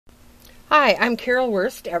Hi, I'm Carole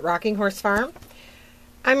Wurst at Rocking Horse Farm.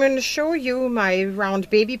 I'm going to show you my round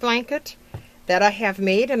baby blanket that I have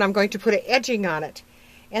made, and I'm going to put an edging on it.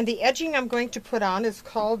 And the edging I'm going to put on is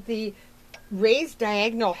called the raised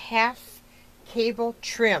diagonal half cable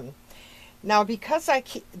trim. Now, because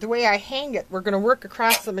the way I hang it, we're going to work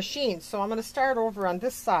across the machine, so I'm going to start over on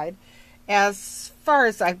this side as far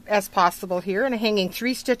as possible here, and hanging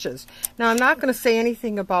 3 stitches. Now, I'm not going to say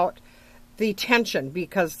anything about the tension,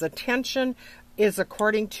 because the tension is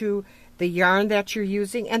according to the yarn that you're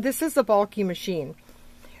using, and this is a bulky machine.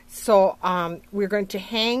 So we're going to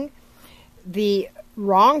hang the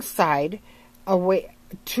wrong side away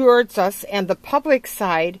towards us and the public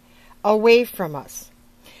side away from us.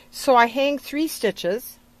 So I hang 3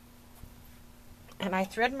 stitches and I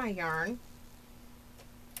thread my yarn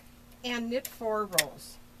and knit 4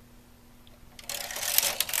 rows.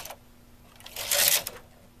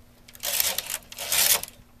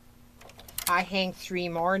 I hang 3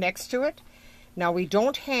 more next to it. Now, we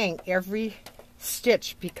don't hang every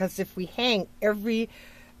stitch, because if we hang every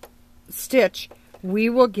stitch, we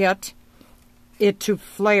will get it to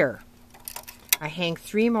flare. I hang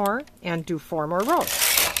 3 more and do 4 more rows.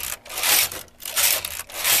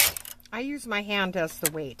 I use my hand as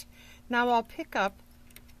the weight. Now I'll pick up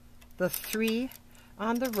the 3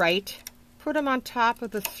 on the right, put them on top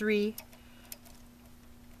of the 3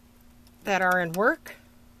 that are in work,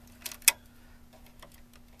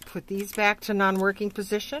 put these back to non-working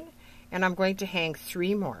position, and I'm going to hang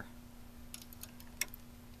 3 more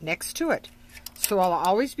next to it. So I'll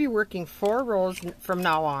always be working 4 rows from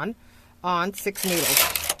now on 6 needles.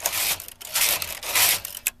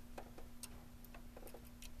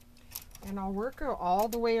 And I'll work all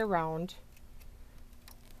the way around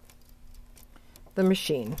the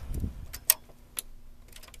machine.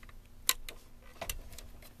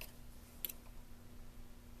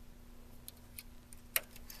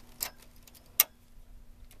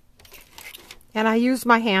 And I use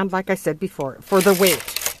my hand, like I said before, for the weight.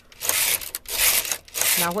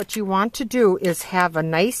 Now what you want to do is have a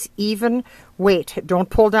nice even weight. Don't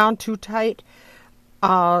pull down too tight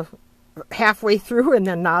halfway through and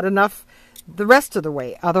then not enough the rest of the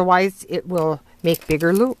way. Otherwise it will make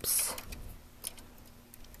bigger loops.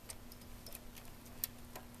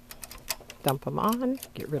 Dump them on,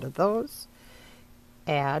 get rid of those.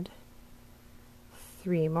 Add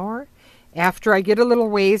 3 more. After I get a little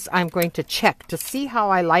ways, I'm going to check to see how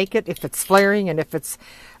I like it, if it's flaring and if it's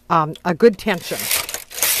a good tension.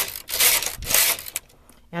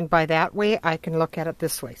 And by that way, I can look at it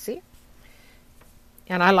this way, see?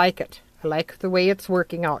 And I like it. I like the way it's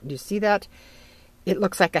working out. Do you see that? It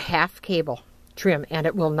looks like a half cable trim, and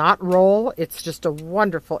it will not roll. It's just a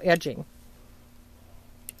wonderful edging.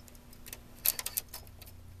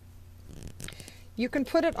 You can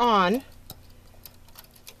put it on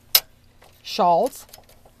shawls,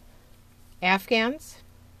 afghans.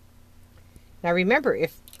 Now remember,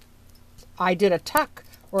 if I did a tuck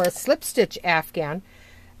or a slip stitch afghan,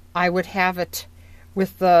 I would have it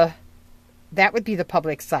with that would be the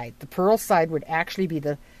public side. The purl side would actually be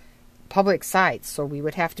the public side, so we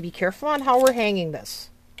would have to be careful on how we're hanging this.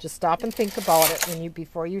 Just stop and think about it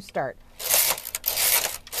before you start.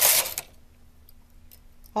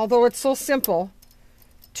 Although it's so simple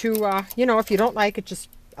to, you know, if you don't like it, just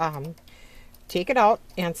take it out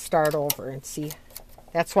and start over and see.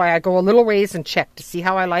 That's why I go a little ways and check to see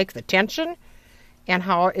how I like the tension and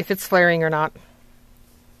if it's flaring or not.